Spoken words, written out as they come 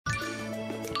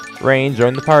Rain,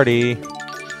 join the party.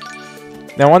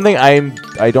 Now, one thing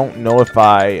I don't know if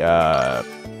I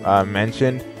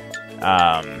mentioned,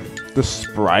 the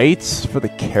sprites for the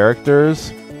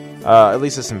characters, at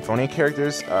least the Symphonia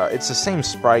characters, it's the same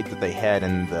sprite that they had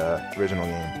in the original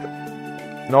game,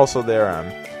 and also they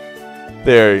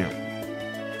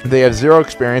have 0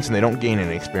 experience and they don't gain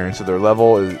any experience, so their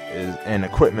level is and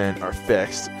equipment are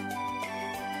fixed.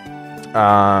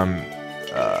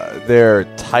 Their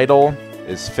title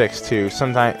is fixed too.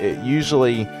 Sometimes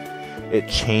it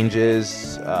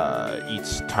changes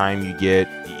each time you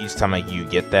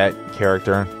get that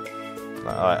character.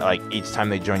 Like each time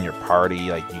they join your party,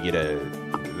 like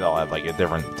they'll have like a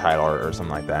different title or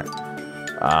something like that.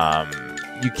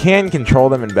 You can control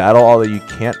them in battle, although you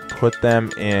can't put them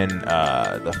in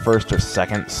the first or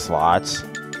second slots.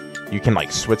 You can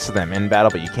like switch to them in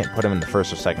battle, but you can't put them in the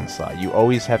first or second slot. You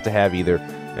always have to have either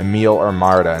Emil or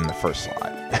Marta in the first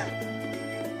slot,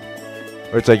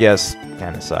 which I guess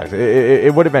kind of sucks.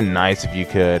 It would have been nice if you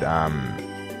could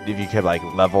like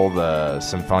level the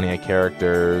Symphonia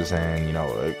characters and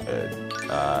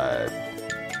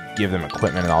give them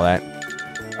equipment and all that.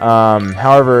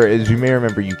 However, as you may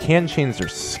remember, you can change their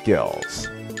skills.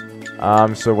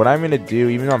 So what I'm going to do,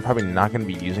 even though I'm probably not going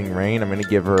to be using Rain, I'm going to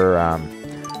give her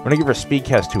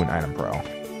Speedcast 2 and Item Pro.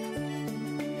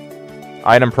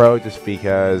 Item Pro just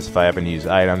because if I happen to use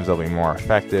items, they'll be more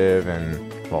effective,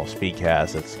 and well,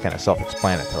 Speedcast, it's kind of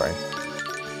self-explanatory.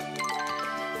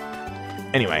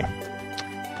 Anyway,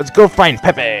 let's go find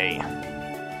Pepe.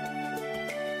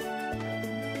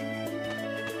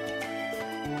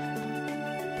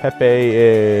 Pepe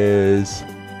is...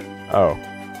 oh.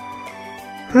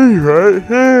 He's right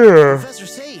here. Professor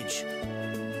Sage.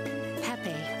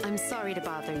 Pepe, I'm sorry to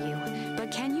bother you,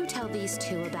 but can you tell these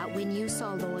two about when you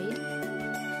saw Lloyd?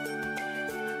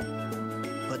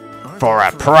 But For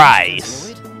a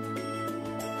price.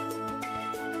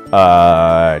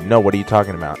 No, what are you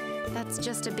talking about? That's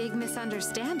just a big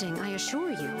misunderstanding, I assure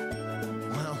you.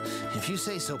 Well, if you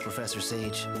say so, Professor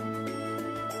Sage.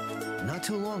 Not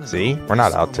too long ago, See, we're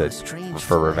not out to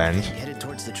for revenge. Headed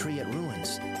towards the tree at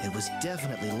ruins. It was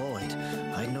definitely Lloyd.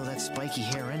 I'd know that spiky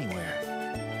hair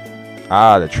anywhere.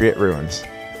 Ah, the tree at ruins.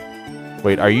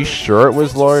 Wait, are you sure it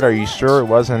was Lloyd? Are you sure it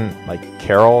wasn't like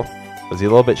Carol? Was he a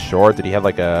little bit short? Did he have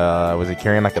like a? Was he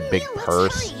carrying like a big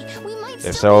purse?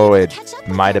 If so, it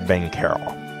might have been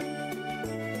Carol.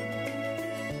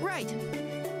 Right.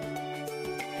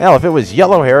 Hell, if it was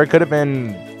yellow hair, it could have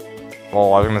been.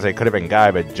 Well, I was gonna say it could have been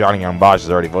Guy, but Johnny Young Bosch is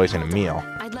already voicing Emil.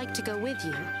 I'd like to go with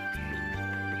you.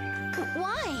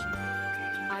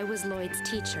 Why? I was Lloyd's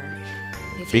teacher.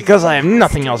 If Because you I have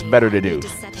nothing else better to do. need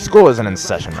set him School on isn't in the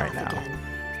session right right now. path again.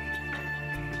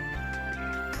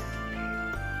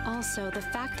 Also, the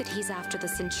fact that he's after the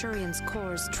Centurion's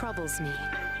cores troubles me.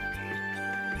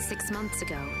 6 months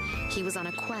ago, he was on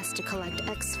a quest to collect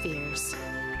X-spheres.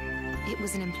 It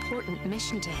was an important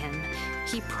mission to him.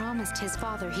 He promised his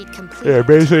father he'd complete it.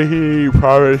 basically he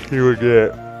promised he would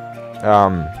get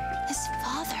His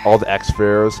father. all the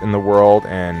X-spheres in the world,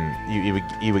 and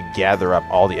he would gather up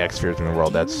all the X-spheres in the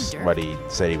world. That's what he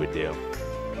said he would do.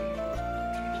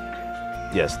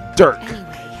 Yes, Dirk.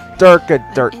 Anyway, Dirk. I'm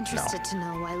No. interested to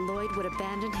know why Lloyd would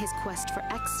abandon his quest for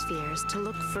X-spheres to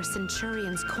look for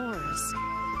Centurion's cores.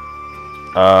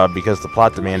 Because the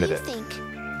plot demanded What it. do you think?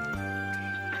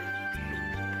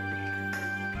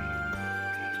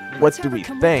 What do we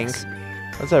think?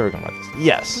 Let's have her come with us.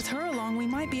 Yes. With her along, we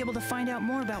might be able to find out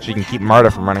more about She what can keep happened Marta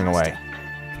to from running Paul away.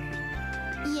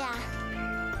 Costa. Yeah.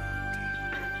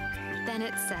 Then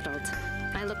it's settled.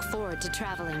 I look forward to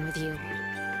traveling with you.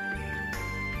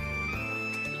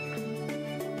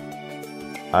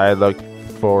 I look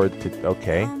forward to...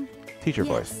 okay. Teacher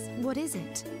Yes, voice. what is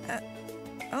it?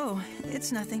 Oh,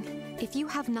 it's nothing. If you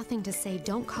have nothing to say,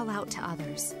 don't call out to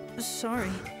others.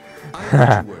 Sorry. I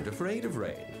thought you weren't afraid of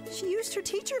rain. She used her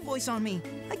teacher voice on me.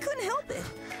 I couldn't help it.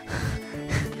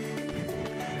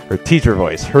 Her teacher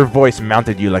voice. Her voice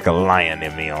mounted you like a lion,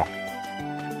 Emil.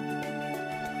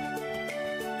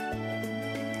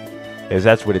 Yes,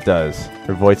 that's what it does.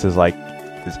 Her voice is like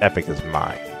as epic as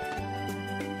mine.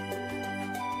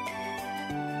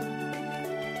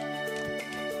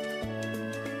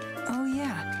 Oh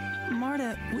yeah.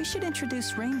 Marta, we should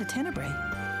introduce Rain to Tenebrae.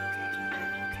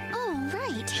 Oh,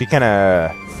 right. She kind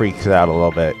of freaks out a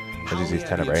little bit as she sees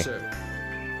How may I be of Tenebrae. service?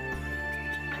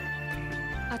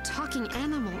 A talking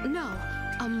animal? No,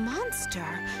 a monster.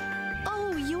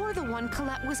 Oh, you're the one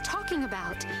Colette was talking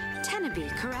about. Tenebrae,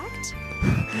 correct?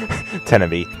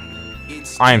 Tenebrae.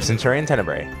 It's I am Centurion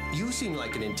Tenebrae. You seem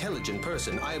like an intelligent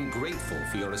person. I am grateful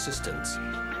for your assistance.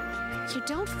 You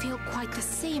don't feel quite the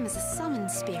same as a summoned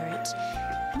spirit.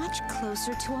 Much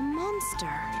closer to a monster.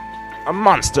 A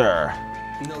monster!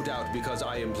 No doubt because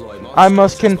I employ monsters. I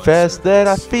must as my confess that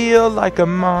I servants. feel like a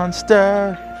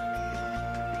monster.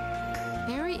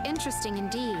 Very interesting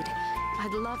indeed.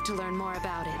 I'd love to learn more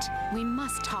about it. We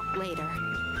must talk later.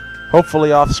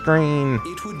 Hopefully off screen.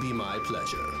 It would be my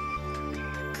pleasure.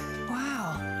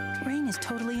 Wow, Rain is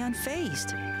totally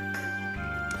unfazed.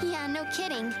 Yeah, no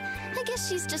kidding. I guess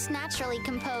she's just naturally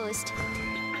composed.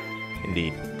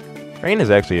 Indeed. Rain is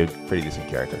actually a pretty decent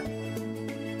character.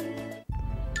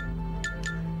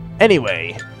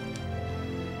 Anyway,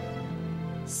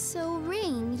 So,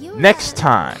 Rain, you're next a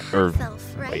time, or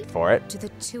half-elf, right? wait for it. Do the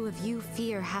two of you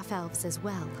fear half-elves as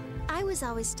well? I was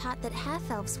always taught that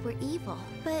half-elves were evil,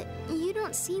 but you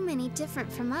don't seem any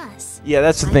different from us. Yeah,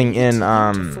 that's the I thing leave it in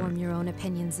to you to form your own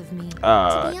opinions of me.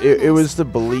 To be it was honest, the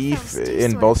belief half-elves do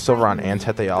in sort both of Silveron frighten and me,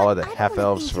 Tetheala that but I don't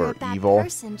half-elves think you're were a bad evil.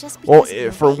 person just Well, because of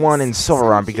your for one, race. in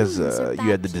Silveron, Some because humans are you bad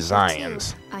had the people,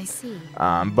 designs. I see.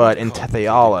 But in Complicated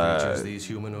Tetheala, creatures these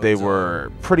humanoids they are.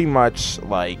 were pretty much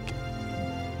like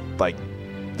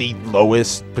the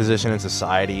lowest position in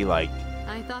society. Like,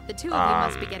 I thought the two of you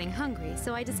must be getting hungry,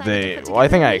 so I decided to they. put Well, I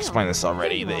think together I a meal. explained this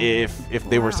already. There you are. If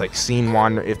they were like seen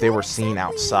wander, if they were seen What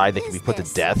outside, they could be is put to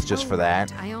this? death just for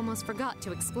that. I almost forgot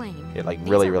to explain. It like These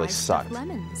really are really rice-stuffed sucked.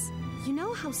 Lemons. You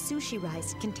know how sushi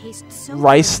rice can taste so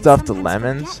Rice-stuffed good you sometimes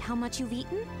lemons? forget how much you've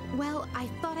eaten? Well, I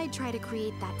thought I'd try to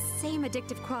create that same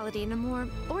addictive quality in a more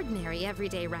ordinary,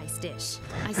 everyday rice dish.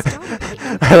 I started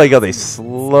by I like how they eating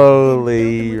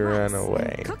slowly them with run rice and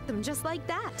away. cooked them just like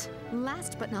that.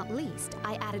 Last but not least,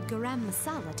 I added garam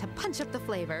masala to punch up the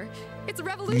flavor. It's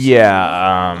revolutionary.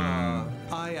 Yeah,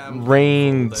 I am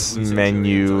Rain's thankful that we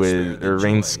menu Centurions are is, spared the or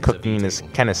Rain's joys of cooking is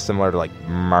eating. kind of similar to like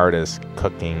Marta's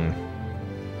cooking,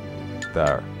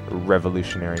 the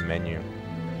revolutionary menu.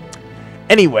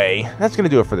 Anyway, that's gonna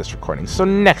do it for this recording. So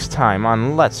next time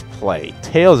on Let's Play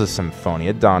Tales of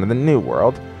Symphonia: Dawn of the New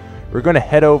World, we're gonna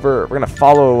head over. We're gonna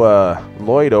follow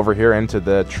Lloyd over here into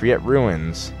the Triet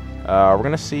ruins. We're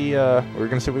gonna see. We're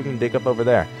gonna see what we can dig up over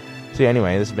there. So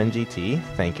anyway, this has been GT.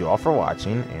 Thank you all for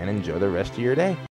watching, and enjoy the rest of your day.